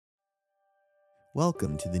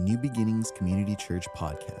Welcome to the New Beginnings Community Church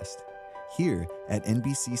podcast. Here at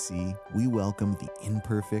NBCC, we welcome the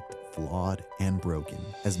imperfect, flawed, and broken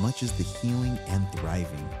as much as the healing and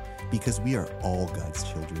thriving, because we are all God's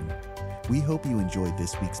children. We hope you enjoyed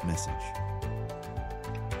this week's message.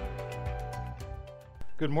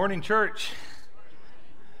 Good morning, church.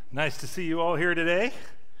 Nice to see you all here today.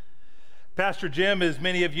 Pastor Jim, as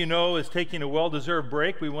many of you know, is taking a well-deserved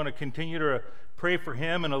break. We want to continue to pray for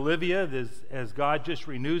him and Olivia as God just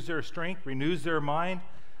renews their strength, renews their mind,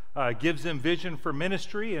 gives them vision for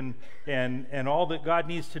ministry and all that God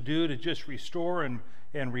needs to do to just restore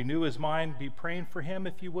and renew his mind. Be praying for him,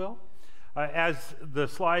 if you will. As the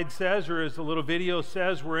slide says, or as the little video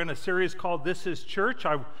says, we're in a series called This is Church.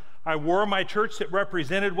 I wore my church that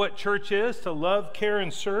represented what church is, to love, care,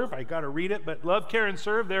 and serve. I got to read it, but love, care, and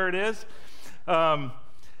serve, there it is.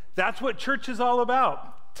 That's what church is all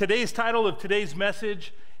about. Today's title of today's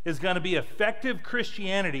message is going to be Effective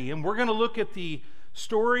Christianity, and we're going to look at the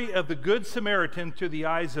story of the Good Samaritan through the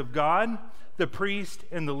eyes of God, the priest,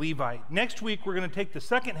 and the Levite. Next week, we're going to take the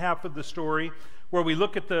second half of the story where we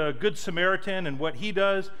look at the Good Samaritan and what he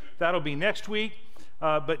does. That'll be next week.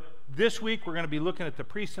 But this week, we're going to be looking at the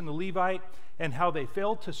priest and the Levite and how they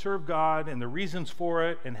failed to serve God and the reasons for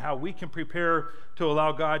it, and how we can prepare to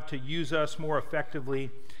allow God to use us more effectively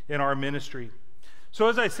in our ministry. So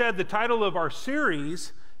as I said, the title of our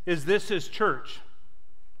series is This is Church.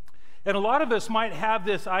 And a lot of us might have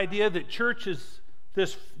this idea that church is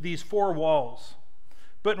these four walls.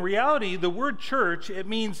 But in reality, the word church, it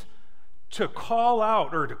means to call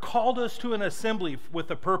out or to call us to an assembly with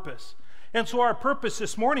a purpose. And so our purpose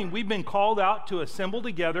this morning, we've been called out to assemble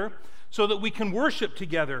together so that we can worship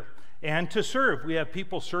together and to serve. We have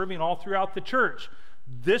people serving all throughout the church.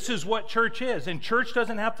 This is what church is, and church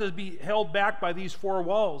doesn't have to be held back by these four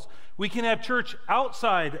walls. We can have church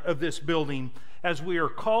outside of this building as we are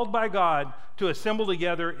called by God to assemble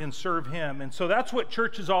together and serve him. And so that's what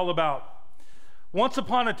church is all about. Once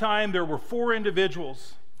upon a time, there were four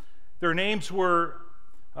individuals. Their names were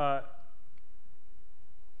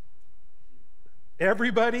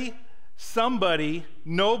everybody, somebody,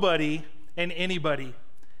 nobody, and anybody.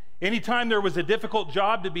 Anytime there was a difficult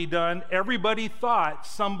job to be done, everybody thought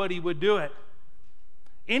somebody would do it.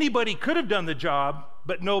 Anybody could have done the job,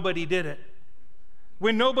 but nobody did it.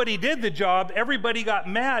 When nobody did the job, everybody got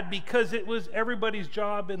mad because it was everybody's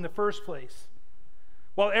job in the first place.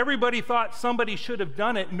 While everybody thought somebody should have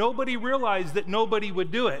done it, nobody realized that nobody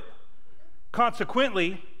would do it.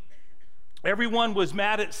 Consequently, everyone was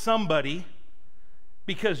mad at somebody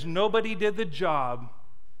because nobody did the job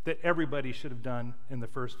that everybody should have done in the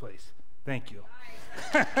first place. Thank you.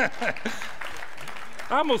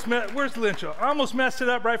 Where's Lyncho? I almost messed it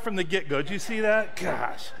up right from the get-go. Did you see that?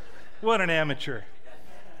 Gosh, what an amateur.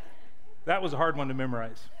 That was a hard one to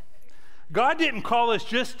memorize. God didn't call us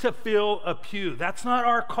just to fill a pew. That's not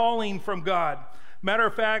our calling from God. Matter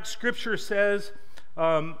of fact, Scripture says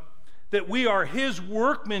that we are his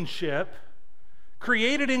workmanship,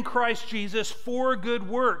 created in Christ Jesus for good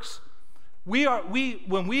works.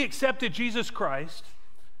 When we accepted Jesus Christ,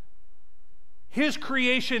 his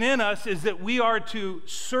creation in us is that we are to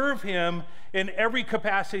serve him in every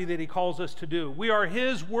capacity that he calls us to do. We are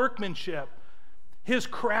his workmanship, his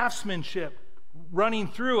craftsmanship running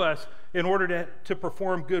through us in order to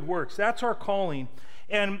perform good works. That's our calling.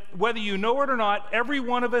 And whether you know it or not, every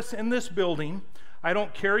one of us in this building, I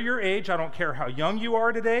don't care your age, I don't care how young you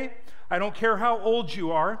are today, I don't care how old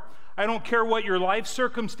you are, I don't care what your life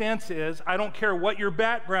circumstance is. I don't care what your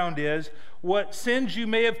background is, what sins you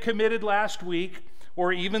may have committed last week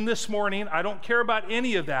or even this morning. I don't care about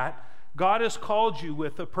any of that. God has called you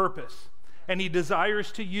with a purpose, and he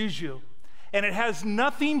desires to use you. And it has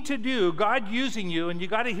nothing to do, God using you, and you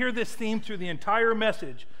got to hear this theme through the entire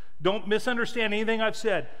message. Don't misunderstand anything I've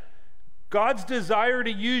said. God's desire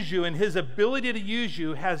to use you and his ability to use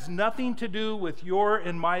you has nothing to do with your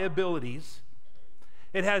and my abilities.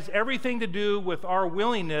 It has everything to do with our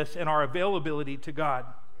willingness and our availability to God.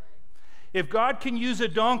 If God can use a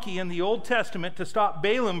donkey in the Old Testament to stop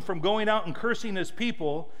Balaam from going out and cursing his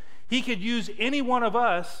people, he could use any one of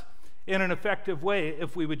us in an effective way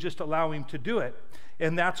if we would just allow him to do it.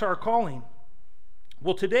 And that's our calling.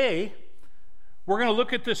 Well, today, we're going to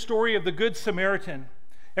look at the story of the Good Samaritan.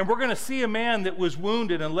 And we're going to see a man that was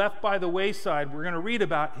wounded and left by the wayside. We're going to read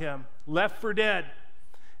about him, left for dead.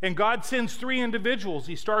 And God sends three individuals.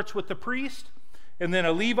 He starts with the priest, and then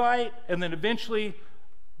a Levite, and then eventually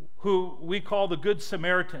who we call the Good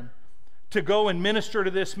Samaritan, to go and minister to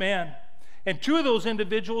this man. And two of those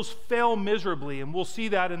individuals fail miserably, and we'll see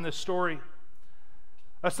that in this story.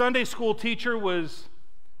 A Sunday school teacher was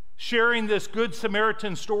sharing this Good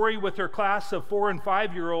Samaritan story with her class of 4- and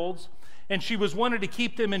 5-year-olds, and she was wanted to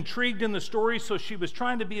keep them intrigued in the story, so she was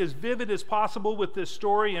trying to be as vivid as possible with this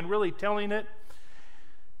story and really telling it.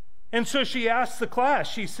 And so she asked the class,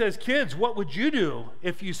 she says, "Kids, what would you do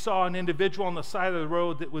if you saw an individual on the side of the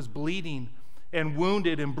road that was bleeding and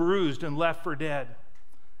wounded and bruised and left for dead?"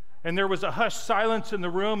 And there was a hushed silence in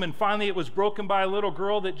the room, and finally it was broken by a little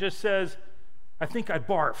girl that just says, "I think I'd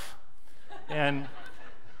barf." And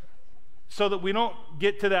so that we don't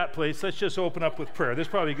get to that place, let's just open up with prayer. This is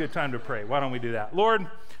probably a good time to pray. Why don't we do that? Lord,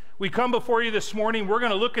 we come before you this morning. We're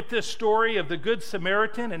going to look at this story of the Good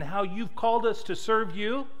Samaritan and how you've called us to serve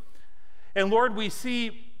you. And Lord, we're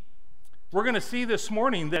going to see this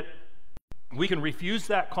morning that we can refuse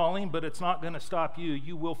that calling, but it's not going to stop you.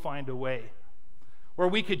 You will find a way. Or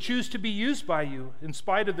we could choose to be used by you in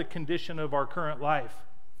spite of the condition of our current life.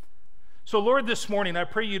 So Lord, this morning, I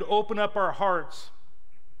pray you'd open up our hearts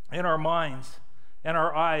and our minds and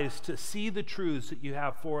our eyes to see the truths that you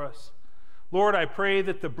have for us. Lord, I pray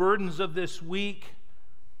that the burdens of this week,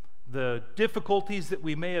 the difficulties that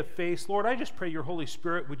we may have faced, Lord, I just pray your Holy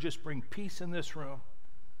Spirit would just bring peace in this room.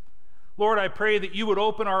 Lord, I pray that you would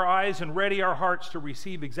open our eyes and ready our hearts to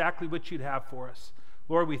receive exactly what you'd have for us.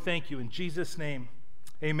 Lord, we thank you in Jesus' name.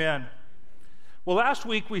 Amen. Well, last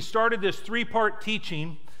week we started this 3-part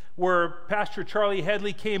teaching where Pastor Charlie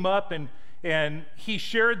Headley came up and he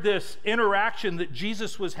shared this interaction that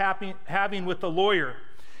Jesus was having with the lawyer.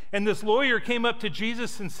 And this lawyer came up to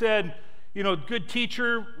Jesus and said, "You know, good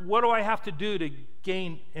teacher, what do I have to do to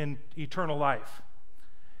gain in eternal life?"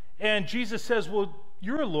 And Jesus says, "Well,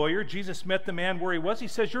 you're a lawyer." Jesus met the man where he was. He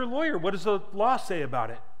says, "You're a lawyer. What does the law say about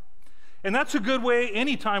it?" And that's a good way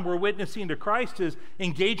anytime we're witnessing to Christ, is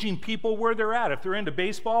engaging people where they're at. If they're into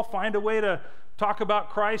baseball, find a way to talk about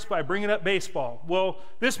Christ by bringing up baseball. Well,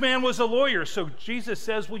 this man was a lawyer, so Jesus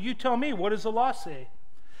says, "Well, you tell me, what does the law say?"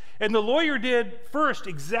 And the lawyer did first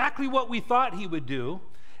exactly what we thought he would do,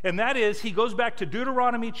 and that is he goes back to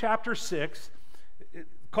Deuteronomy chapter 6,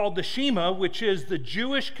 called the Shema, which is the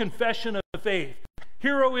Jewish confession of faith.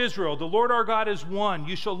 "Hear, O Israel, the Lord our God is one.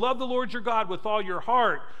 You shall love the Lord your God with all your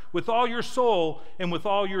heart, with all your soul, and with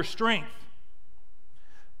all your strength."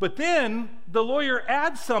 But then the lawyer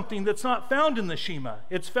adds something that's not found in the Shema.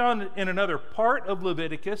 It's found in another part of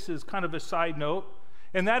Leviticus, as kind of a side note,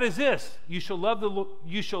 and that is this: you shall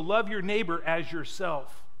love your neighbor as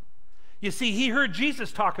yourself. You see, he heard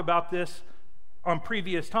Jesus talk about this on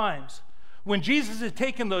previous times. When Jesus had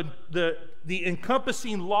taken the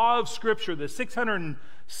encompassing law of Scripture, the 600 and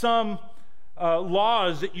some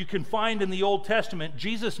laws that you can find in the Old Testament,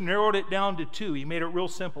 Jesus narrowed it down to 2. He made it real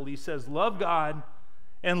simple. He says, love God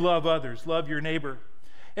and love others. Love your neighbor.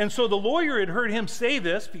 And so the lawyer had heard him say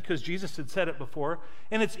this because Jesus had said it before.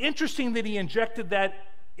 And it's interesting that he injected that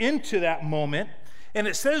into that moment. And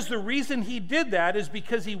it says the reason he did that is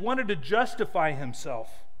because he wanted to justify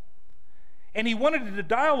himself. And he wanted to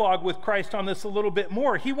dialogue with Christ on this a little bit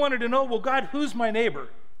more. He wanted to know, well, God, who's my neighbor?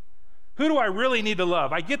 Who do I really need to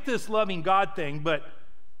love? I get this loving God thing, but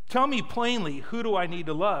tell me plainly, who do I need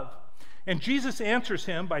to love? And Jesus answers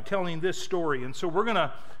him by telling this story. And so we're going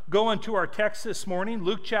to go into our text this morning,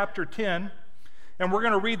 Luke chapter 10, and we're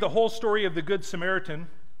going to read the whole story of the Good Samaritan,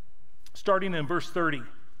 starting in verse 30.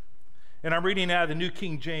 And I'm reading out of the New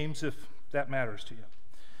King James, if that matters to you.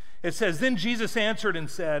 It says, "Then Jesus answered and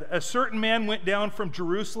said, a certain man went down from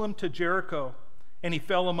Jerusalem to Jericho, and he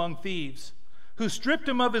fell among thieves, who stripped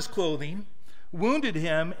him of his clothing, wounded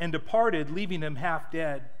him, and departed, leaving him half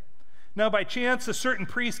dead. Now by chance a certain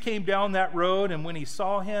priest came down that road, and when he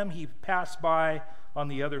saw him, he passed by on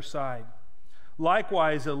the other side.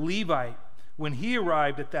 Likewise a Levite, when he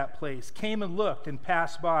arrived at that place, came and looked and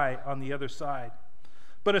passed by on the other side.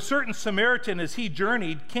 But a certain Samaritan, as he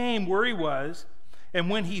journeyed, came where he was, and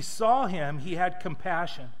when he saw him, he had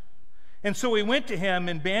compassion. And so he went to him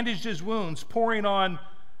and bandaged his wounds, pouring on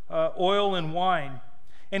oil and wine.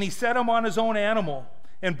 And he set him on his own animal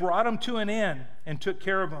and brought him to an inn and took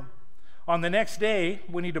care of him. On the next day,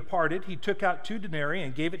 when he departed, he took out 2 denarii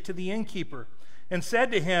and gave it to the innkeeper and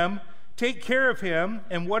said to him, take care of him,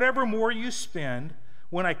 and whatever more you spend,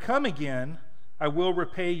 when I come again, I will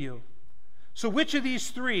repay you. So which of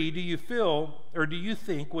these 3 do you feel, or do you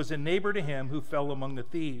think, was a neighbor to him who fell among the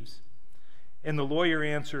thieves? And the lawyer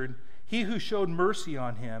answered, he who showed mercy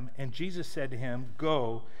on him. And Jesus said to him,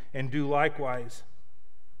 go and do likewise.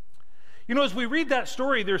 You know, as we read that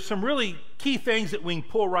story, there's some really key things that we can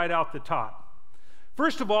pull right out the top.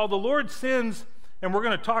 First of all, the Lord sends, and we're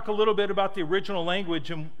going to talk a little bit about the original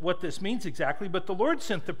language and what this means exactly, but the Lord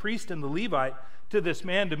sent the priest and the Levite to this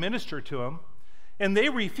man to minister to him, and they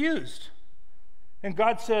refused. And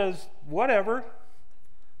God says, whatever,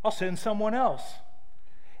 I'll send someone else.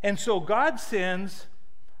 And so God sends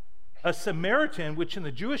a Samaritan, which in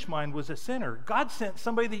the Jewish mind was a sinner. God sent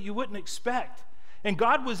somebody that you wouldn't expect. And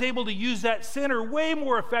God was able to use that sinner way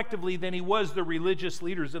more effectively than he was the religious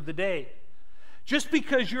leaders of the day. Just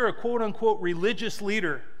because you're a quote-unquote religious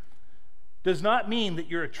leader does not mean that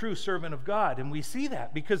you're a true servant of God. And we see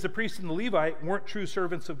that because the priest and the Levite weren't true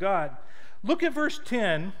servants of God. Look at verse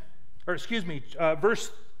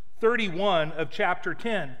 31 of chapter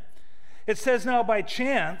 10. It says, now by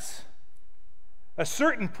chance, a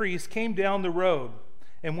certain priest came down the road,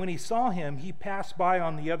 and when he saw him, he passed by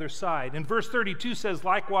on the other side. And verse 32 says,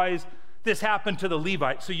 likewise, this happened to the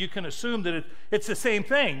Levite. So you can assume that it's the same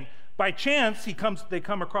thing. By chance, they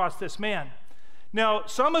come across this man. Now,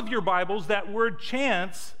 some of your Bibles, that word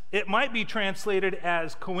chance, it might be translated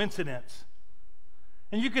as coincidence.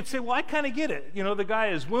 And you could say, well, I kind of get it. You know, the guy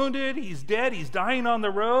is wounded, he's dead, he's dying on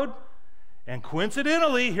the road, and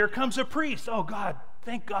coincidentally, here comes a priest. Oh, God,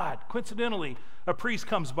 thank God. Coincidentally, a priest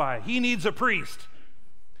comes by. He needs a priest.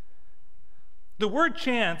 The word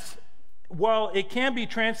chance, while it can be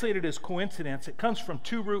translated as coincidence, it comes from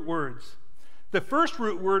two root words. The first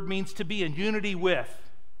root word means to be in unity with.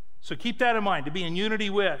 So keep that in mind, to be in unity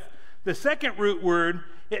with. The second root word,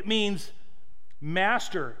 it means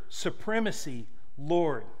master, supremacy,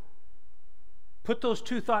 Lord. Put those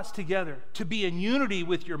two thoughts together. To be in unity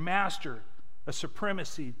with your master, a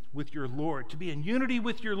supremacy with your Lord. To be in unity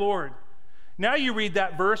with your Lord. Now you read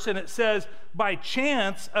that verse and it says, by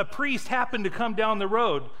chance, a priest happened to come down the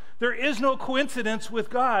road. There is no coincidence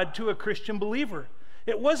with God to a Christian believer.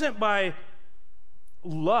 It wasn't by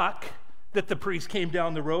luck that the priest came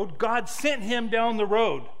down the road. God sent him down the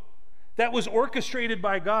road. That was orchestrated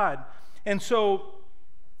by God. And so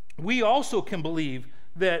we also can believe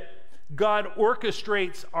that God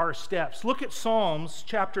orchestrates our steps. Look at Psalms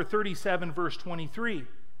chapter 37, verse 23. It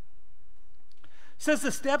says,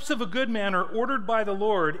 the steps of a good man are ordered by the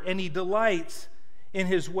Lord, and he delights in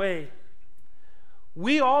his way.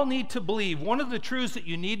 We all need to believe. One of the truths that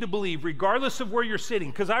you need to believe, regardless of where you're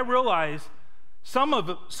sitting, because I realize some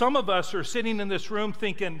of us are sitting in this room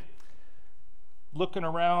thinking, looking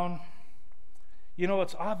around, you know,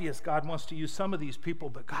 it's obvious God wants to use some of these people,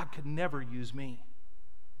 but God could never use me.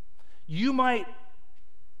 You might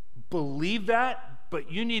believe that,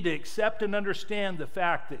 but you need to accept and understand the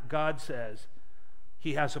fact that God says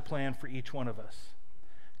he has a plan for each one of us.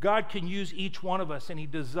 God can use each one of us, and he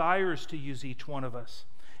desires to use each one of us.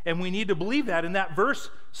 And we need to believe that. In that verse,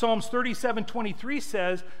 Psalms 37:23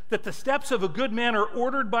 says that the steps of a good man are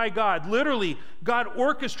ordered by God. Literally, God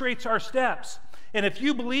orchestrates our steps. And if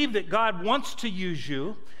you believe that God wants to use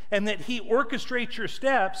you and that he orchestrates your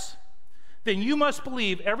steps, then you must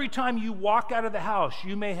believe every time you walk out of the house,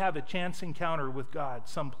 you may have a chance encounter with God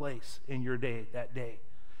someplace in your day, that day.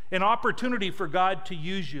 An opportunity for God to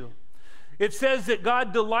use you. It says that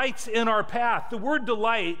God delights in our path. The word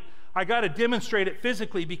delight, I got to demonstrate it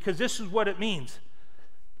physically because this is what it means.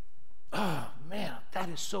 Oh, man, that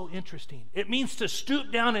is so interesting. It means to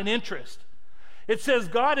stoop down in interest. It says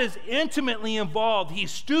God is intimately involved. He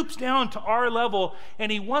stoops down to our level,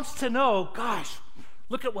 and he wants to know, gosh,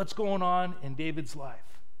 look at what's going on in David's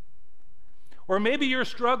life. Or maybe you're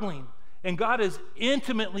struggling, and God is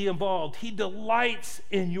intimately involved. He delights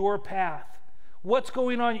in your path. What's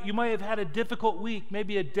going on? You might have had a difficult week,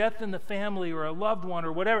 maybe a death in the family or a loved one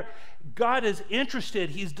or whatever. God is interested.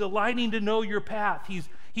 He's delighting to know your path.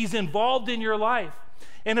 He's involved in your life.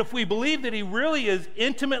 And if we believe that he really is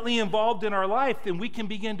intimately involved in our life, then we can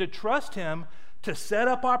begin to trust him to set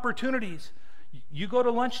up opportunities. You go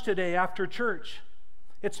to lunch today after church.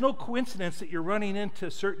 It's no coincidence that you're running into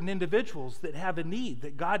certain individuals that have a need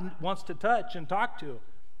that God wants to touch and talk to.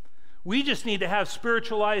 We just need to have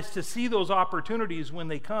spiritual eyes to see those opportunities when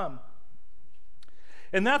they come.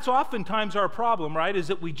 And that's oftentimes our problem, right? Is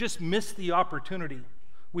that we just miss the opportunity.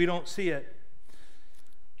 We don't see it.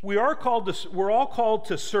 We're all called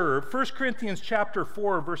to serve. 1 Corinthians chapter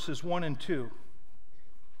 4, verses 1 and 2.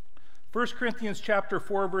 1 Corinthians chapter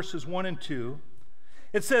 4, verses 1 and 2.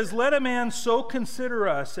 It says, let a man so consider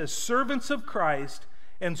us as servants of Christ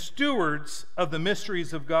and stewards of the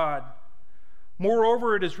mysteries of God.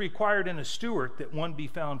 Moreover, it is required in a steward that one be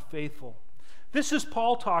found faithful. This is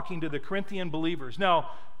Paul talking to the Corinthian believers. Now,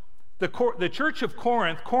 the church of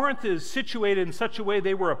Corinth is situated in such a way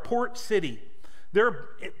they were a port city. Their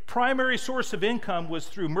primary source of income was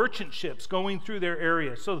through merchant ships going through their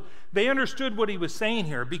area. So they understood what he was saying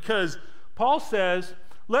here because Paul says,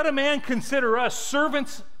 let a man consider us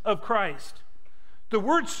servants of Christ. The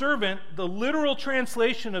word servant, the literal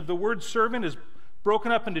translation of the word servant is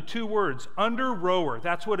broken up into two words, under rower.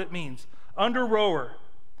 That's what it means, under rower.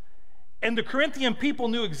 And the Corinthian people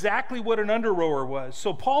knew exactly what an under rower was.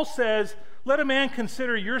 So Paul says, let a man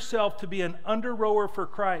consider yourself to be an under rower for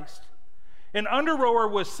Christ. An under rower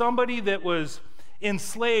was somebody that was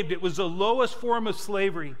enslaved. It was the lowest form of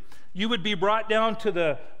slavery. You would be brought down to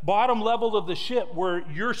the bottom level of the ship where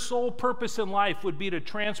your sole purpose in life would be to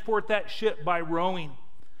transport that ship by rowing.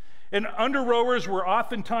 And under rowers were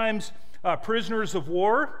oftentimes prisoners of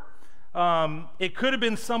war. It could have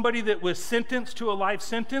been somebody that was sentenced to a life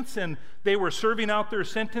sentence and they were serving out their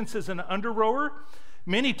sentence as an under rower.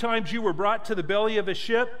 Many times you were brought to the belly of a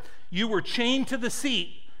ship, you were chained to the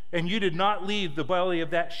seat, and you did not leave the belly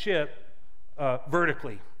of that ship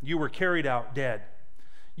vertically. You were carried out dead.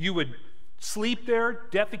 You would sleep there,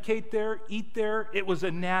 defecate there, eat there. It was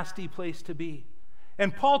a nasty place to be.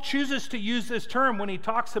 And Paul chooses to use this term when he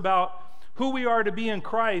talks about who we are to be in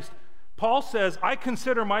Christ. Paul says, I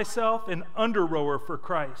consider myself an under rower for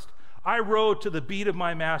Christ. I row to the beat of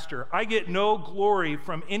my master. I get no glory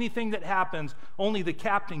from anything that happens. Only the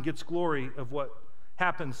captain gets glory of what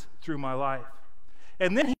happens through my life.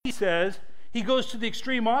 And then he says, he goes to the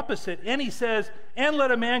extreme opposite, and he says, and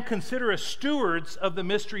let a man consider us stewards of the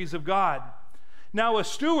mysteries of God. Now, a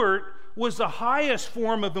steward was the highest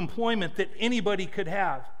form of employment that anybody could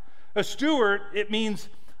have. A steward, it means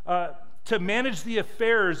to manage the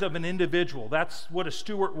affairs of an individual. That's what a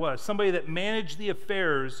steward was, somebody that managed the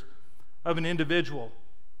affairs of an individual.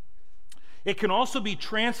 It can also be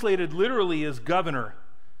translated literally as governor,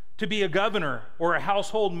 to be a governor or a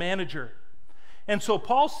household manager. And so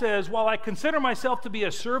Paul says, while I consider myself to be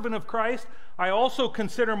a servant of Christ, I also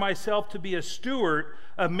consider myself to be a steward,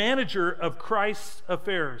 a manager of Christ's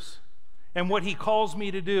affairs and what he calls me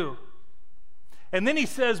to do. And then he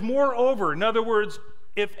says, moreover, in other words,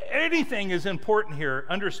 if anything is important here,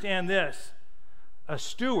 understand this: a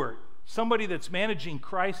steward, somebody that's managing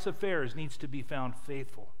Christ's affairs, needs to be found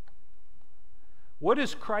faithful. What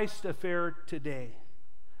is Christ's affair today?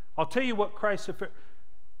 I'll tell you what Christ's affair.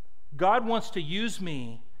 God wants to use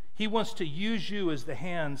me. He wants to use you as the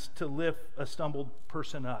hands to lift a stumbled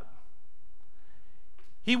person up.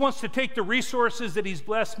 He wants to take the resources that he's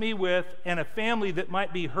blessed me with and a family that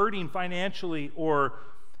might be hurting financially or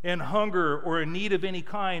in hunger or in need of any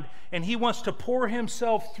kind, and he wants to pour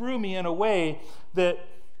himself through me in a way that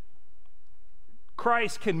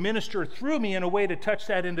Christ can minister through me in a way to touch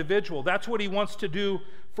that individual. That's what he wants to do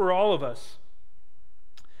for all of us.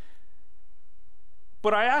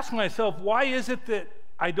 But I ask myself, why is it that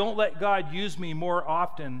I don't let God use me more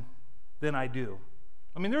often than I do?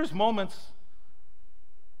 I mean, there's moments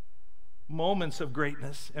of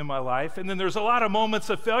greatness in my life, and then there's a lot of moments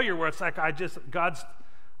of failure where it's like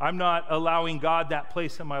I'm not allowing God that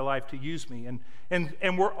place in my life to use me,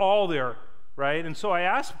 and we're all there, right? And so I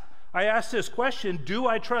ask this question: do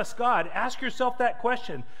I trust God? Ask yourself that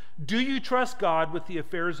question. Do you trust God with the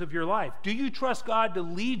affairs of your life? Do you trust God to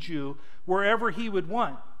lead you wherever he would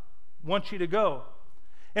want you to go?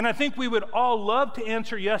 And I think we would all love to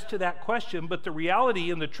answer yes to that question, but the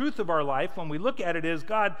reality and the truth of our life, when we look at it, is,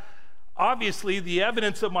 God, obviously the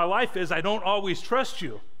evidence of my life is I don't always trust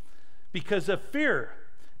you because of fear,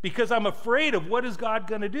 because I'm afraid of what is God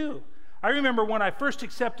going to do. I remember when I first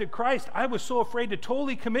accepted Christ, I was so afraid to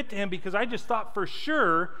totally commit to him because I just thought for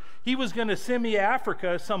sure he was going to send me to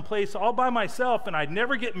Africa someplace all by myself, and I'd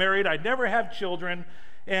never get married, I'd never have children,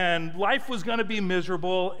 and life was going to be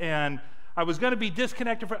miserable, and I was going to be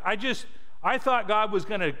disconnected from. I thought God was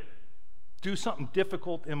going to do something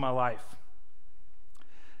difficult in my life.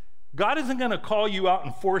 God isn't going to call you out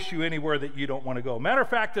and force you anywhere that you don't want to go. Matter of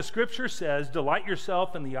fact, the scripture says, delight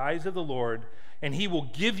yourself in the eyes of the Lord, and he will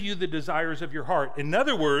give you the desires of your heart. In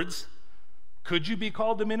other words, could you be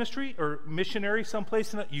called to ministry or missionary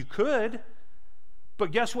someplace? You could,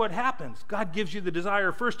 but guess what happens? God gives you the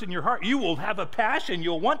desire first in your heart. You will have a passion.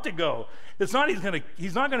 You'll want to go. He's not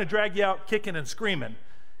going to drag you out kicking and screaming.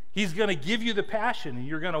 He's going to give you the passion, and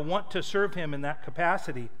you're going to want to serve him in that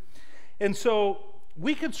capacity. And so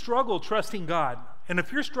we could struggle trusting God. And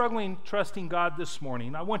if you're struggling trusting God this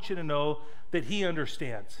morning, I want you to know that he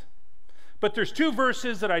understands. But there's two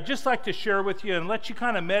verses that I'd just like to share with you and let you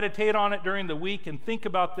kind of meditate on it during the week and think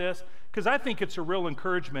about this, because I think it's a real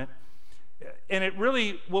encouragement. And it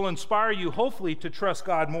really will inspire you, hopefully, to trust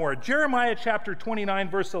God more. Jeremiah chapter 29,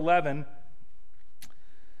 verse 11,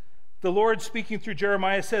 the Lord speaking through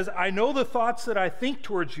Jeremiah says, I know the thoughts that I think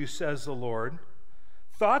towards you, says the Lord,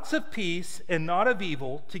 thoughts of peace and not of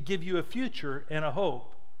evil, to give you a future and a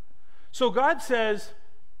hope. So God says,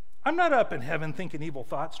 I'm not up in heaven thinking evil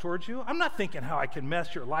thoughts towards you. I'm not thinking how I can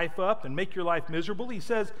mess your life up and make your life miserable. He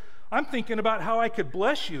says, I'm thinking about how I could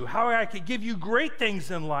bless you, how I could give you great things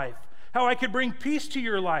in life, how I could bring peace to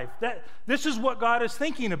your life. This is what God is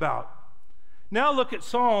thinking about. Now look at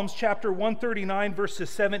Psalms chapter 139, verses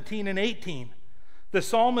 17 and 18. The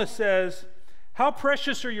psalmist says, "How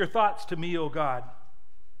precious are your thoughts to me, O God?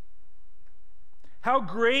 How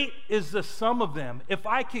great is the sum of them. If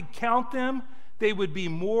I could count them, they would be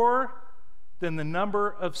more than the number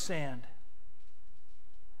of sand."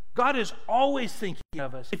 God is always thinking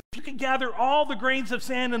of us. If you could gather all the grains of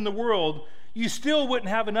sand in the world, you still wouldn't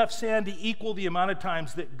have enough sand to equal the amount of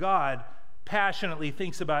times that God passionately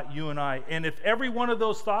thinks about you and I. And if every one of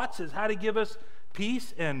those thoughts is how to give us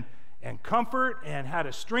peace and comfort and how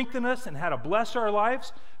to strengthen us and how to bless our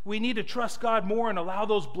lives, we need to trust God more and allow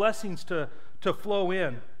those blessings to flow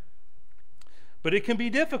in. But it can be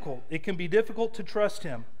difficult. It can be difficult to trust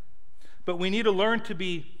Him. But we need to learn to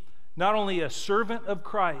be not only a servant of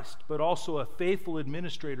Christ, but also a faithful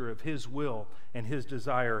administrator of His will and His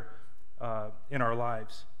desire in our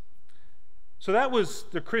lives. So that was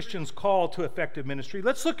the Christian's call to effective ministry.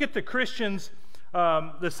 Let's look at the Christians.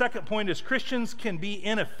 The second point is Christians can be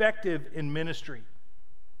ineffective in ministry.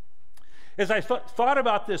 As I thought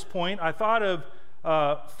about this point, I thought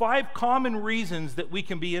of 5 common reasons that we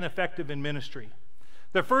can be ineffective in ministry.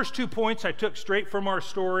 The first 2 points I took straight from our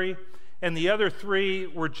story, and the other 3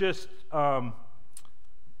 were just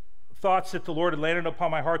thoughts that the Lord had landed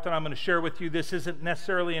upon my heart that I'm going to share with you. This isn't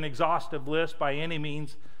necessarily an exhaustive list by any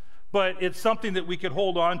means, but it's something that we could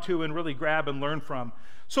hold on to and really grab and learn from.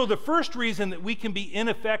 So the first reason that we can be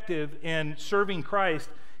ineffective in serving Christ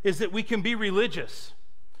is that we can be religious.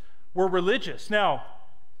 We're religious. Now,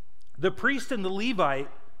 the priest and the Levite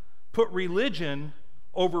put religion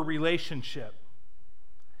over relationship.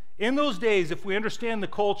 In those days, if we understand the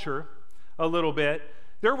culture a little bit,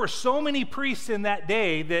 there were so many priests in that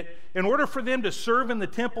day that in order for them to serve in the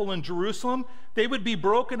temple in Jerusalem, they would be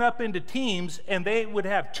broken up into teams, and they would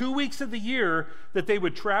have 2 weeks of the year that they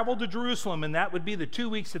would travel to Jerusalem, and that would be the 2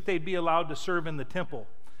 weeks that they'd be allowed to serve in the temple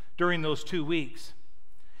during those 2 weeks.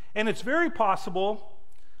 And it's very possible,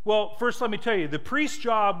 well, first let me tell you, the priest's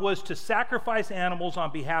job was to sacrifice animals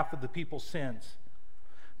on behalf of the people's sins.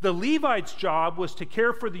 The Levite's job was to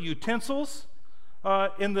care for the utensils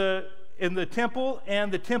in the temple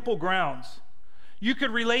and the temple grounds. You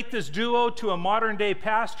could relate this duo to a modern-day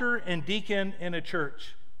pastor and deacon in a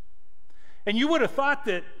church. And you would have thought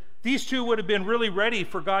that these two would have been really ready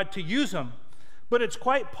for God to use them. But it's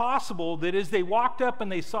quite possible that as they walked up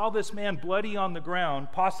and they saw this man bloody on the ground,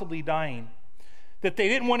 possibly dying, that they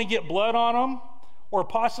didn't want to get blood on him or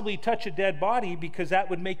possibly touch a dead body because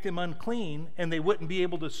that would make them unclean and they wouldn't be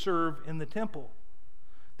able to serve in the temple.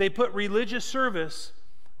 They put religious service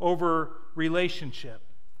over relationship.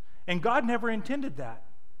 And God never intended that.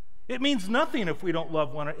 It means nothing if we don't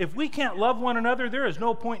love one another. If we can't love one another, there is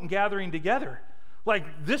no point in gathering together.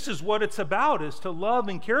 Like, this is what it's about, is to love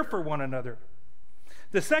and care for one another.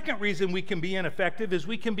 The second reason we can be ineffective is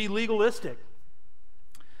we can be legalistic.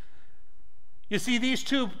 You see, these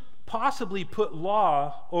two possibly put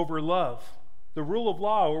law over love, the rule of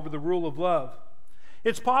law over the rule of love.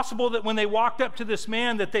 It's possible that when they walked up to this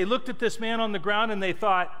man, that they looked at this man on the ground and they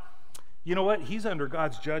thought, you know what, he's under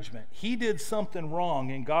God's judgment. He did something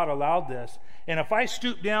wrong and God allowed this. And if I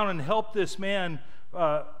stoop down and help this man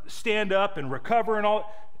stand up and recover and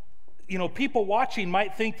all, you know, people watching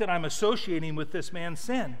might think that I'm associating with this man's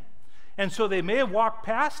sin. And so they may have walked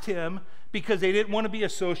past him because they didn't want to be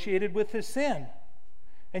associated with his sin.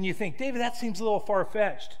 And you think, David, that seems a little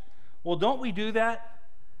far-fetched. Well, don't we do that?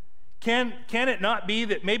 Can it not be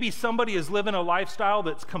that maybe somebody is living a lifestyle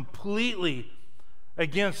that's completely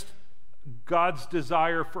against God's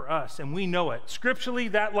desire for us, and we know it? Scripturally,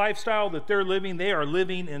 that lifestyle that they're living, they are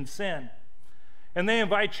living in sin. And they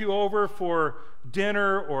invite you over for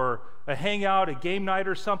dinner or a hangout, a game night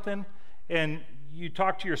or something, and you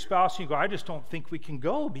talk to your spouse and you go, I just don't think we can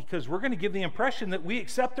go because we're going to give the impression that we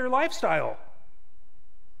accept their lifestyle.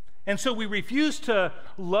 And so we refuse to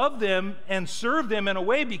love them and serve them in a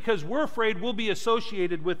way because we're afraid we'll be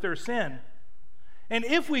associated with their sin. And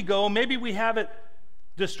if we go, maybe we have it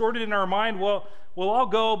distorted in our mind, well, I'll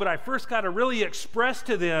go, but I first got to really express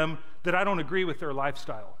to them that I don't agree with their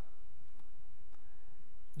lifestyle.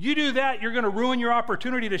 You do that, you're going to ruin your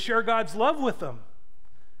opportunity to share God's love with them.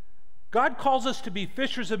 God calls us to be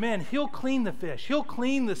fishers of men. He'll clean the fish. He'll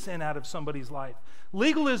clean the sin out of somebody's life.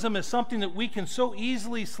 Legalism is something that we can so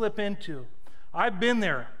easily slip into. I've been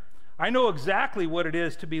there. I know exactly what it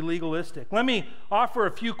is to be legalistic. Let me offer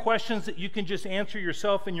a few questions that you can just answer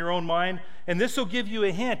yourself in your own mind, and this will give you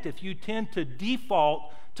a hint if you tend to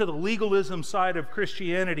default to the legalism side of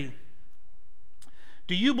Christianity.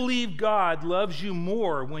 Do you believe God loves you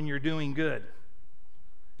more when you're doing good?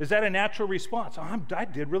 Is that a natural response? I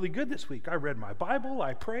did really good this week. I read my Bible.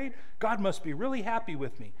 I prayed. God must be really happy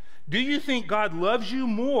with me. Do you think God loves you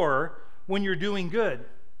more when you're doing good?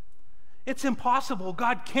 It's impossible.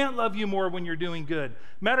 God can't love you more when you're doing good.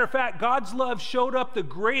 Matter of fact, God's love showed up the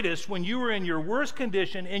greatest when you were in your worst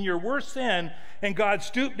condition, in your worst sin, and God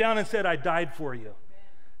stooped down and said, I died for you.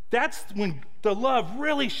 That's when the love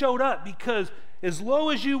really showed up, because as low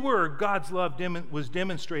as you were, God's love was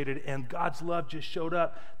demonstrated, and God's love just showed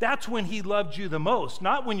up. That's when he loved you the most,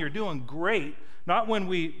 not when you're doing great, not when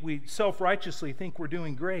we self-righteously think we're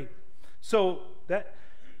doing great. So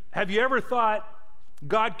have you ever thought,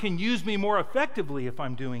 God can use me more effectively if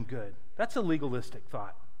I'm doing good? That's a legalistic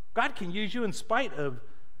thought. God can use you in spite of,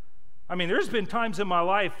 there's been times in my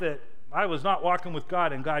life that I was not walking with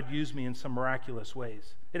God and God used me in some miraculous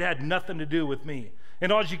ways. It had nothing to do with me.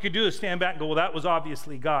 And all you could do is stand back and go, well, that was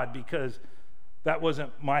obviously God, because that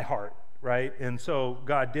wasn't my heart, right? And so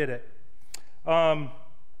God did it. Do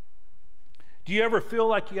you ever feel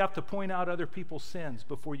like you have to point out other people's sins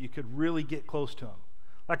before you could really get close to them?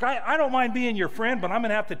 Like, I don't mind being your friend, but I'm going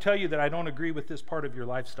to have to tell you that I don't agree with this part of your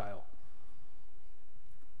lifestyle.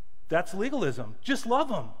 That's legalism. Just love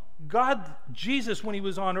them. Jesus, when he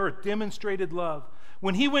was on earth, demonstrated love.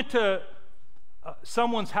 When he went to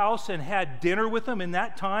someone's house and had dinner with them in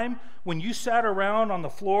that time, when you sat around on the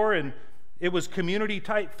floor and it was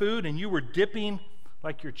community-type food and you were dipping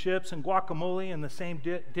like your chips and guacamole in the same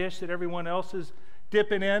dish that everyone else is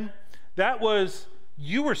dipping in,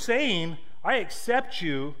 you were saying, I accept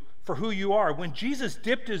you for who you are. When Jesus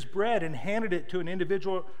dipped his bread and handed it to an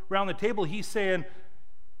individual around the table, he's saying,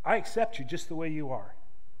 I accept you just the way you are.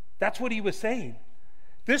 That's what he was saying.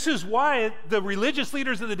 This is why the religious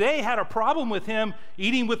leaders of the day had a problem with him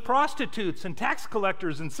eating with prostitutes and tax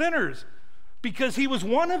collectors and sinners, because he was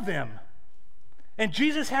one of them. And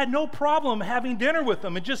Jesus had no problem having dinner with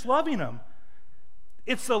them and just loving them.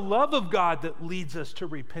 It's the love of God that leads us to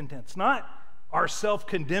repentance, not our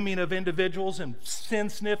self-condemning of individuals and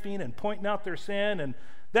sin-sniffing and pointing out their sin. And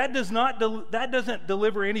that doesn't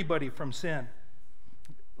deliver anybody from sin.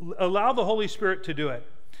 Allow the Holy Spirit to do it.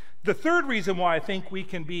 The third reason why I think we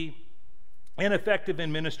can be ineffective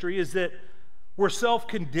in ministry is that we're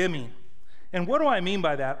self-condemning. And what do I mean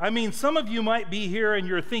by that? Some of you might be here and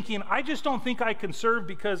you're thinking, I just don't think I can serve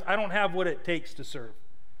because I don't have what it takes to serve.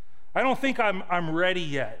 I don't think I'm ready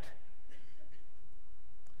yet.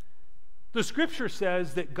 The scripture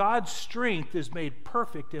says that God's strength is made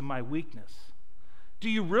perfect in my weakness.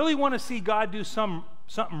 Do you really want to see God do something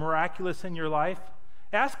miraculous in your life?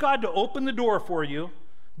 Ask God to open the door for you.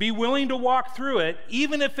 Be willing to walk through it,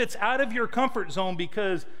 even if it's out of your comfort zone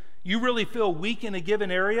because you really feel weak in a given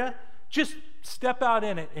area. Just step out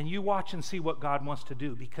in it and you watch and see what God wants to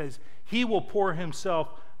do, because he will pour himself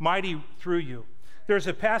mighty through you. There's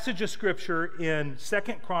a passage of scripture in 2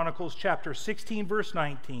 Chronicles chapter 16, verse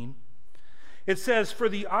 19. It says, for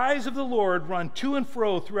the eyes of the Lord run to and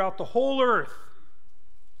fro throughout the whole earth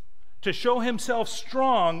to show himself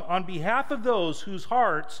strong on behalf of those whose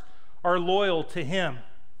hearts are loyal to him.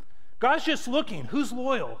 God's just looking. Who's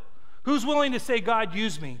loyal? Who's willing to say, God,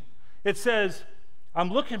 use me? It says, I'm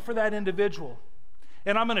looking for that individual,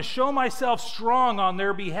 and I'm going to show myself strong on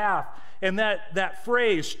their behalf. And that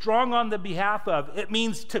phrase, strong on the behalf of, it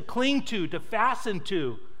means to cling to fasten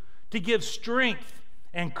to give strength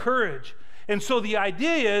and courage. And so the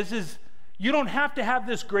idea is you don't have to have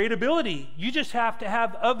this great ability. You just have to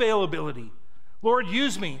have availability. Lord,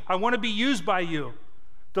 use me. I want to be used by you.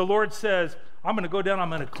 The Lord says, I'm going to go down, I'm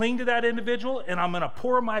going to cling to that individual, and I'm going to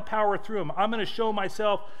pour my power through them. I'm going to show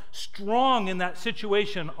myself strong in that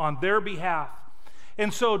situation on their behalf.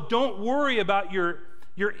 And so don't worry about your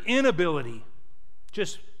inability.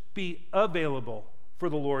 Just be available for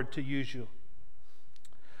the Lord to use you.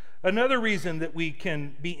 Another reason that we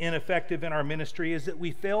can be ineffective in our ministry is that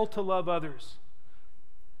we fail to love others.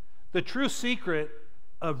 The true secret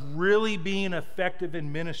of really being effective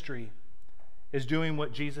in ministry is doing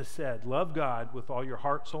what Jesus said. Love God with all your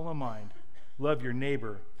heart, soul, and mind. Love your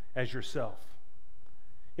neighbor as yourself.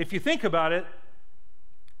 If you think about it,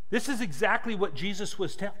 this is exactly what Jesus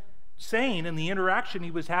was saying in the interaction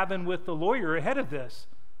he was having with the lawyer ahead of this.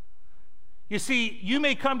 You see, you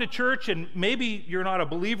may come to church and maybe you're not a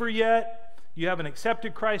believer yet. You haven't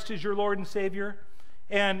accepted Christ as your Lord and Savior.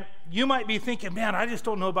 And you might be thinking, man, I just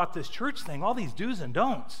don't know about this church thing, all these do's and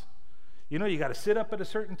don'ts. You know, you got to sit up at a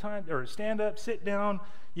certain time, or stand up, sit down.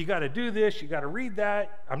 You got to do this, you got to read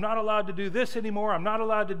that. I'm not allowed to do this anymore. I'm not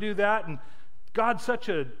allowed to do that. And God's such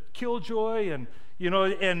a killjoy. And, you know,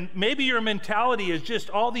 and maybe your mentality is just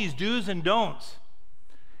all these do's and don'ts.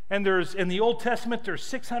 And there's, in the Old Testament, there's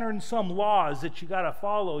 600 and some laws that you got to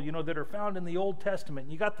follow, you know, that are found in the Old Testament.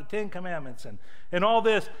 And you got the 10 Commandments and all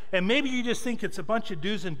this. And maybe you just think it's a bunch of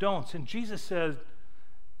do's and don'ts. And Jesus says,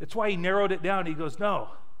 that's why he narrowed it down. He goes, no,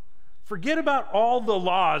 forget about all the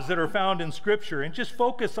laws that are found in Scripture and just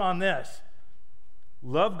focus on this.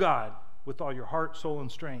 Love God with all your heart, soul,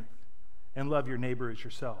 and strength, and love your neighbor as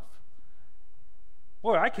yourself.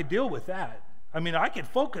 Boy, I could deal with that. I mean, I could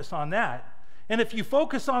focus on that. And if you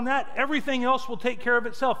focus on that, everything else will take care of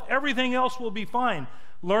itself. Everything else will be fine.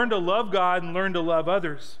 Learn to love God and learn to love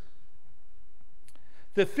others.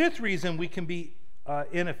 The fifth reason we can be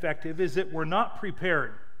ineffective is that we're not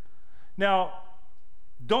prepared. Now,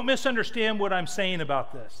 don't misunderstand what I'm saying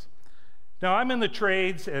about this. Now, I'm in the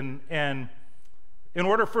trades, and in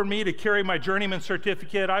order for me to carry my journeyman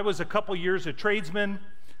certificate, I was a couple years a tradesman,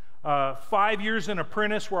 5 years an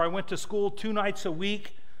apprentice where I went to school 2 nights a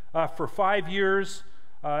week. For 5 years,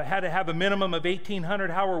 had to have a minimum of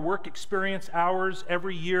 1,800 hour work experience hours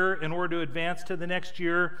every year in order to advance to the next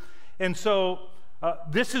year. And so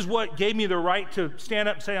this is what gave me the right to stand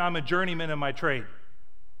up and say I'm a journeyman in my trade.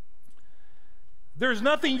 There's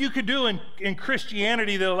nothing you could do in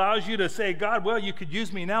Christianity that allows you to say, God, well, you could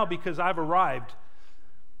use me now because I've arrived.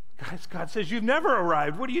 Guys, God says, you've never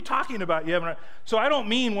arrived. What are you talking about? You haven't. So I don't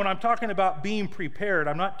mean when I'm talking about being prepared,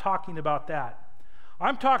 I'm not talking about that.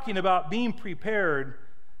 I'm talking about being prepared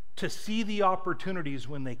to see the opportunities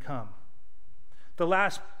when they come. The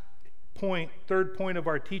last point, third point of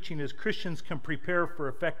our teaching is Christians can prepare for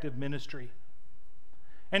effective ministry.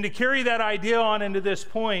 And to carry that idea on into this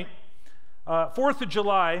point, 4th of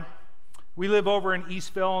July, we live over in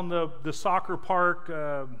Eastvale in the soccer park.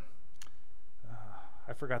 I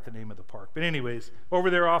forgot the name of the park. But anyways, over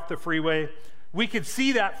there off the freeway, we could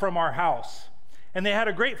see that from our house. And they had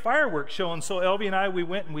a great fireworks show, and so Elvie and I, we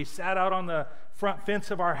went and we sat out on the front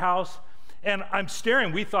fence of our house, and I'm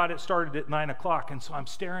staring. We thought it started at 9 o'clock, and so I'm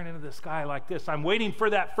staring into the sky like this. I'm waiting for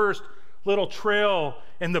that first little trail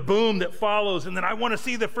and the boom that follows, and then I want to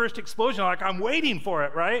see the first explosion. Like, I'm waiting for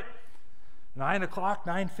it, right? 9 o'clock,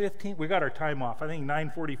 9:15, we got our time off. I think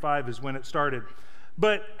 9:45 is when it started.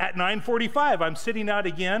 But at 9:45, I'm sitting out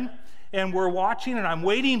again, and we're watching, and I'm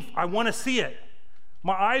waiting. I want to see it.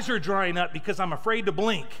 My eyes are drying up because I'm afraid to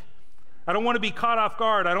blink. I don't want to be caught off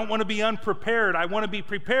guard. I don't want to be unprepared. I want to be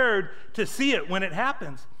prepared to see it when it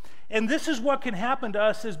happens. And this is what can happen to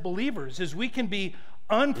us as believers, is we can be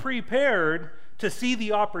unprepared to see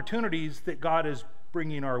the opportunities that God is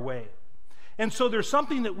bringing our way. And so there's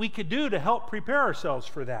something that we could do to help prepare ourselves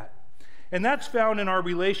for that. And that's found in our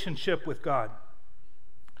relationship with God.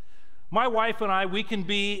 My wife and I, we can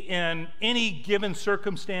be in any given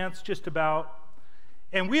circumstance just about,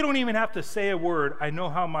 and we don't even have to say a word. I know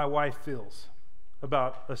how my wife feels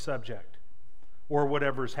about a subject or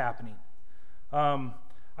whatever's happening.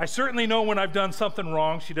 I certainly know when I've done something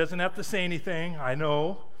wrong. She doesn't have to say anything. I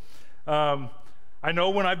know. I know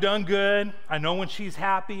when I've done good. I know when she's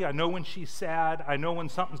happy. I know when she's sad. I know when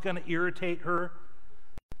something's going to irritate her.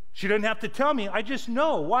 She doesn't have to tell me. I just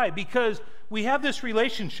know. Why? Because we have this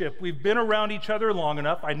relationship. We've been around each other long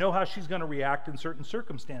enough. I know how she's going to react in certain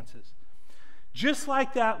circumstances. Just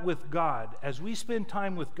like that with God, as we spend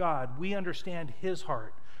time with God, we understand His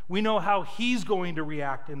heart. We know how He's going to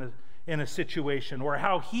react in a situation or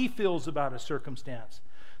how He feels about a circumstance.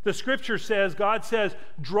 The Scripture says, God says,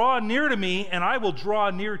 draw near to me and I will draw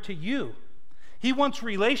near to you. He wants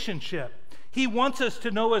relationship. He wants us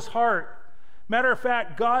to know His heart. Matter of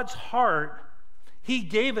fact, God's heart, He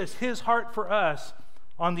gave us His heart for us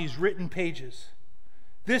on these written pages.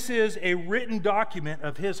 This is a written document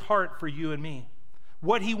of His heart for you and me.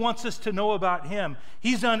 What He wants us to know about Him.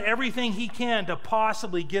 He's done everything He can to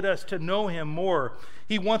possibly get us to know Him more.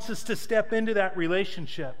 He wants us to step into that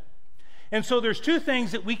relationship. And so there's two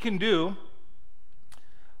things that we can do.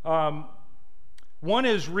 One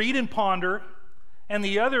is read and ponder, and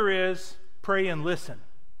the other is pray and listen.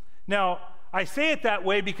 Now, I say it that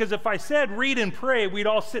way because if I said read and pray, we'd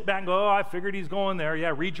all sit back and go, oh, I figured he's going there.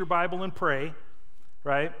 Yeah, read your Bible and pray.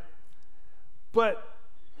 Right? But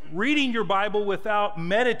reading your Bible without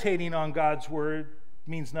meditating on God's Word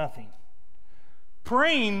means nothing.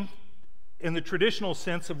 Praying, in the traditional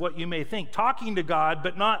sense of what you may think, talking to God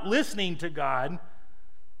but not listening to God,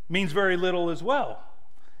 means very little as well.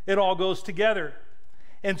 It all goes together.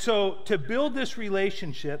 And so to build this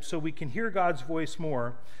relationship so we can hear God's voice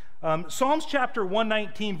more, Psalms chapter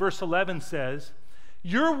 119 verse 11 says,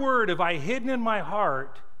 your word have I hidden in my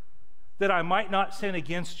heart that I might not sin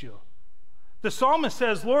against you. The psalmist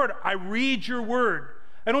says, Lord, I read your word.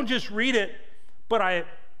 I don't just read it, but I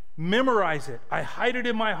memorize it. I hide it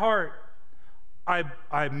in my heart.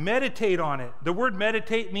 I meditate on it. The word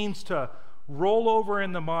meditate means to roll over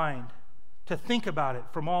in the mind, to think about it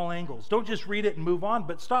from all angles. Don't just read it and move on,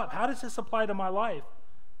 but stop. How does this apply to my life?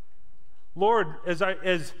 Lord,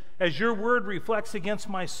 as your word reflects against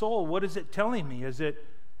my soul, what is it telling me? Is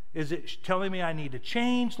it telling me I need to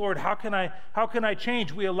change? Lord, how can I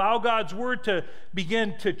change? We allow God's word to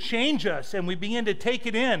begin to change us, and we begin to take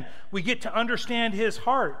it in. We get to understand his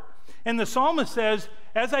heart. And the psalmist says,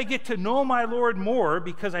 as I get to know my Lord more,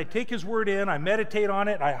 because I take his word in, I meditate on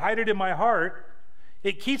it, I hide it in my heart,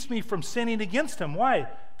 it keeps me from sinning against him. Why?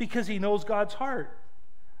 Because he knows God's heart.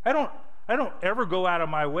 I don't ever go out of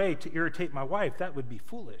my way to irritate my wife. That would be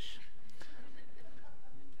foolish.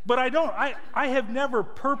 But I have never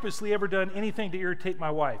purposely ever done anything to irritate my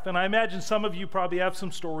wife. And I imagine some of you probably have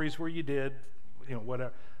some stories where you did,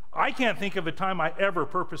 whatever. I can't think of a time I ever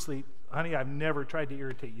purposely, honey, I've never tried to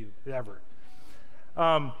irritate you, ever.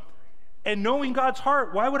 And knowing God's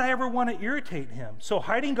heart, why would I ever want to irritate him? So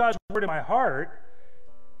hiding God's word in my heart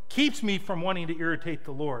keeps me from wanting to irritate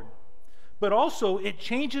the Lord. But also, it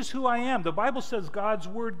changes who I am. The Bible says God's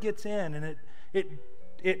word gets in, and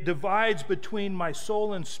it divides between my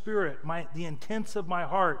soul and spirit, the intents of my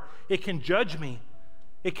heart. It can judge me.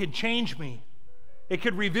 It can change me. It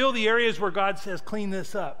could reveal the areas where God says, clean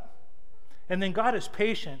this up. And then God is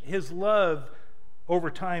patient. His love over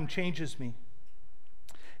time changes me.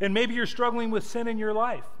 And maybe you're struggling with sin in your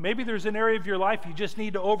life. Maybe there's an area of your life you just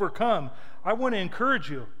need to overcome. I want to encourage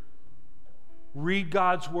you. Read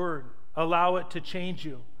God's word. Allow it to change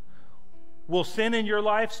you. Will sin in your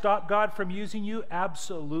life stop God from using you?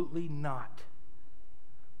 Absolutely not.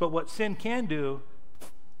 But what sin can do,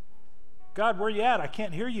 God, where are you at? I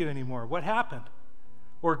can't hear you anymore. What happened?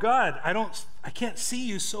 Or God, I can't see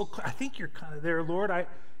you so clear. I think you're kind of there, Lord.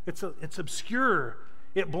 It's obscure.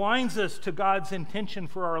 It blinds us to God's intention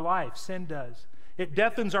for our life. Sin does. It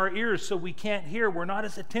deafens our ears so we can't hear. We're not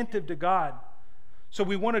as attentive to God. So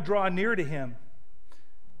we want to draw near to him.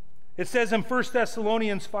 It says in 1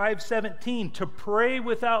 Thessalonians 5:17 to pray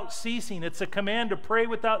without ceasing. It's a command to pray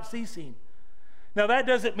without ceasing. Now that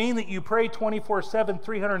doesn't mean that you pray 24/7,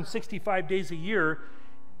 365 days a year.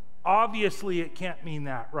 Obviously it can't mean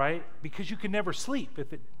that, right? Because you can never sleep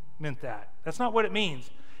if it meant that. That's not what it means.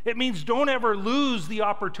 It means don't ever lose the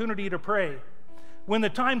opportunity to pray. When the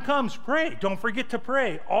time comes, pray. Don't forget to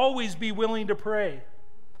pray. Always be willing to pray.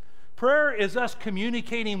 Prayer is us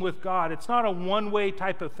communicating with God. It's not a one-way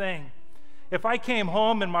type of thing. If I came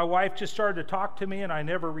home and my wife just started to talk to me and I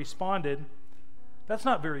never responded, that's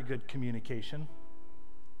not very good communication.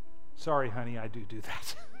 Sorry, honey, I do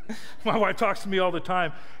that. My wife talks to me all the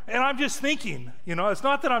time. And I'm just thinking, it's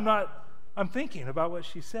not that I'm thinking about what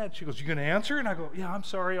she said. She goes, you going to answer? And I go, yeah, I'm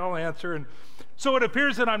sorry, I'll answer. And so it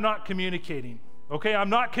appears that I'm not communicating. Okay, I'm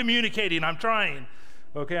not communicating. I'm trying.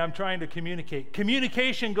 Okay, I'm trying to communicate.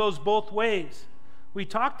 Communication goes both ways. We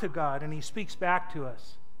talk to God and he speaks back to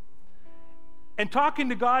us. And talking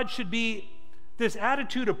to God should be this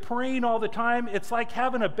attitude of praying all the time. It's like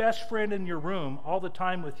having a best friend in your room all the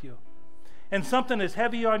time with you. And something is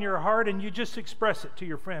heavy on your heart and you just express it to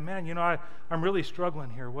your friend. Man, I'm really struggling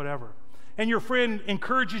here, whatever. And your friend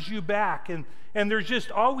encourages you back. And there's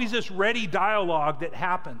just always this ready dialogue that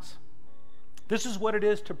happens. This is what it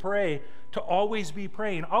is to pray, to always be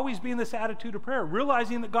praying, always be in this attitude of prayer,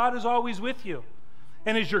 realizing that God is always with you.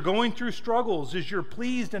 And as you're going through struggles, as you're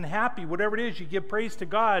pleased and happy, whatever it is, you give praise to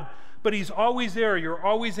God, but he's always there. You're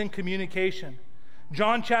always in communication.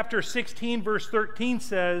 John chapter 16, verse 13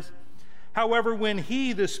 says, however, when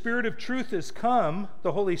he, the Spirit of truth, is come,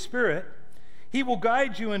 the Holy Spirit, he will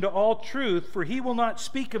guide you into all truth, for he will not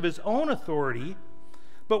speak of his own authority,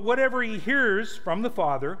 but whatever he hears from the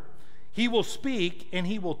Father, he will speak, and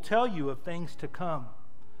he will tell you of things to come.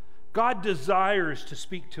 God desires to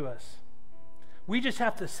speak to us. We just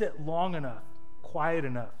have to sit long enough, quiet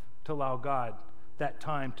enough to allow God that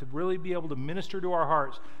time to really be able to minister to our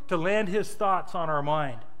hearts, to land his thoughts on our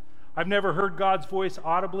mind. I've never heard God's voice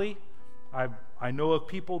audibly. I know of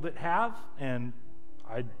people that have, and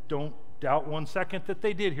I don't doubt one second that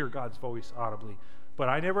they did hear God's voice audibly, but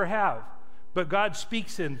I never have. But God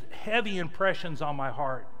speaks in heavy impressions on my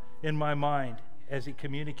heart, in my mind, as he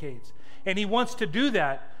communicates. And he wants to do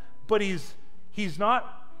that, but he's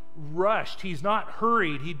not rushed. He's not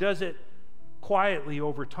hurried. He does it quietly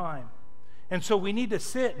over time. And so we need to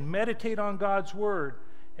sit and meditate on God's word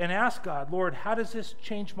and ask God, Lord, how does this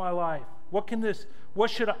change my life? What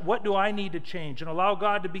do I need to change? And allow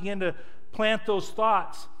God to begin to plant those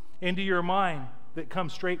thoughts into your mind that come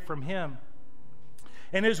straight from him.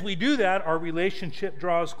 And as we do that, our relationship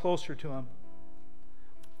draws closer to him.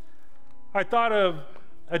 I thought of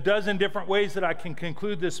a dozen different ways that I can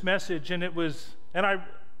conclude this message, and I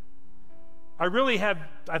really have,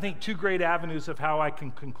 I think, two great avenues of how I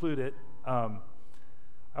can conclude it.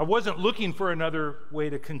 I wasn't looking for another way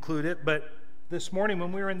to conclude it, but this morning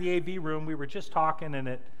when we were in the AV room, we were just talking, and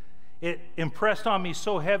it impressed on me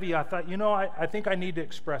so heavy, I thought, I think I need to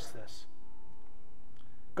express this.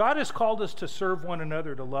 God has called us to serve one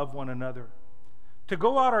another, to love one another, to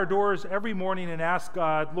go out our doors every morning and ask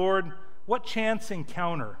God, Lord, what chance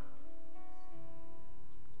encounter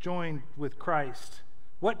joined with Christ?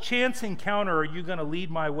 What chance encounter are you going to lead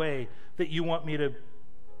my way that you want me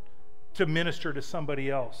to minister to somebody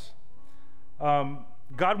else?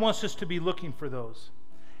 God wants us to be looking for those.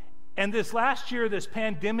 And this last year, this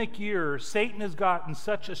pandemic year, Satan has gotten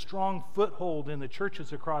such a strong foothold in the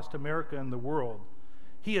churches across America and the world.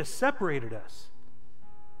 He has separated us.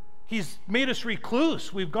 He's made us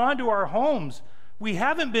recluse. We've gone to our homes. We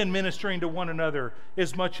haven't been ministering to one another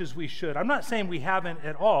as much as we should. I'm not saying we haven't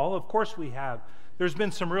at all. Of course we have. There's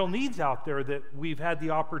been some real needs out there that we've had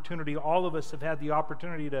the opportunity, all of us have had the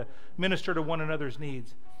opportunity to minister to one another's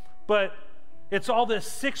needs. But it's all this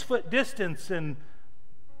 6-foot distance, and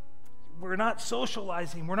we're not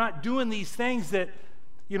socializing. We're not doing these things that,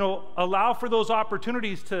 allow for those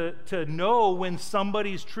opportunities to know when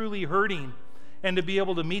somebody's truly hurting and to be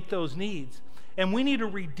able to meet those needs. And we need to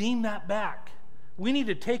redeem that back. We need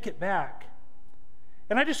to take it back.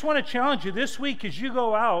 And I just want to challenge you this week as you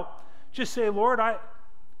go out, just say, Lord,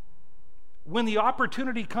 when the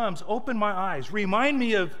opportunity comes, open my eyes. Remind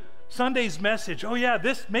me of Sunday's message. Oh yeah,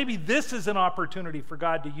 maybe this is an opportunity for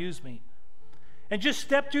God to use me. And just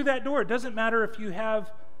step through that door. It doesn't matter if you have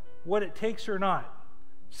what it takes or not.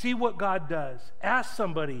 See what God does. Ask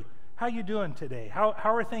somebody, how you doing today? How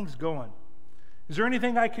are things going? Is there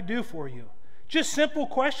anything I could do for you? Just simple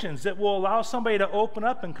questions that will allow somebody to open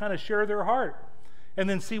up and kind of share their heart and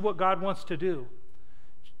then see what God wants to do.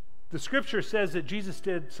 The scripture says that Jesus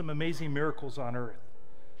did some amazing miracles on earth.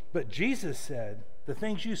 But Jesus said, the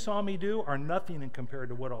things you saw me do are nothing in compared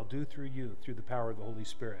to what I'll do through you, through the power of the Holy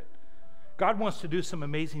Spirit. God wants to do some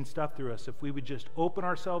amazing stuff through us if we would just open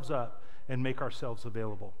ourselves up and make ourselves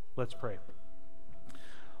available. Let's pray.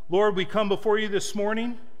 Lord, we come before you this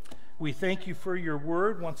morning. We thank you for your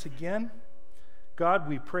word once again. God,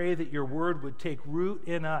 we pray that your word would take root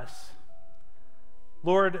in us.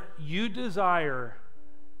 Lord, you desire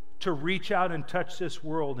to reach out and touch this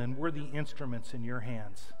world, and we're the instruments in your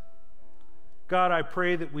hands. God, I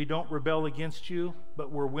pray that we don't rebel against you,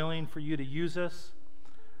 but we're willing for you to use us.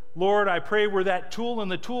 Lord, I pray we're that tool in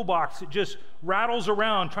the toolbox that just rattles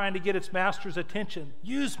around trying to get its master's attention.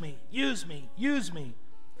 Use me, use me, use me.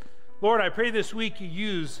 Lord, I pray this week you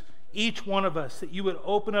use each one of us, that you would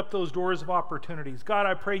open up those doors of opportunities. God,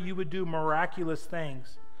 I pray you would do miraculous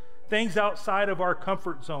things, things outside of our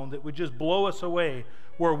comfort zone that would just blow us away,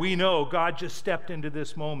 where we know God just stepped into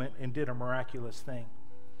this moment and did a miraculous thing.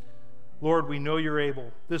 Lord, we know you're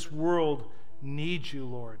able. This world needs you,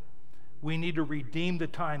 Lord. We need to redeem the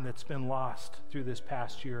time that's been lost through this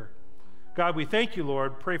past year. God, we thank you,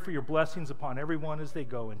 Lord. Pray for your blessings upon everyone as they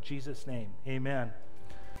go. In Jesus' name, amen.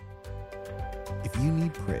 If you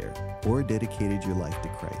need prayer or dedicated your life to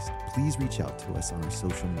Christ, please reach out to us on our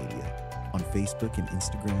social media, on Facebook and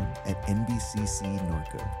Instagram at NBCC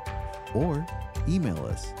Norco, or email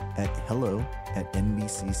us at hello@nbcc.com.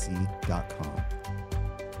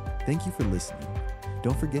 Thank you for listening.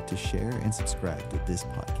 Don't forget to share and subscribe to this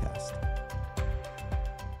podcast.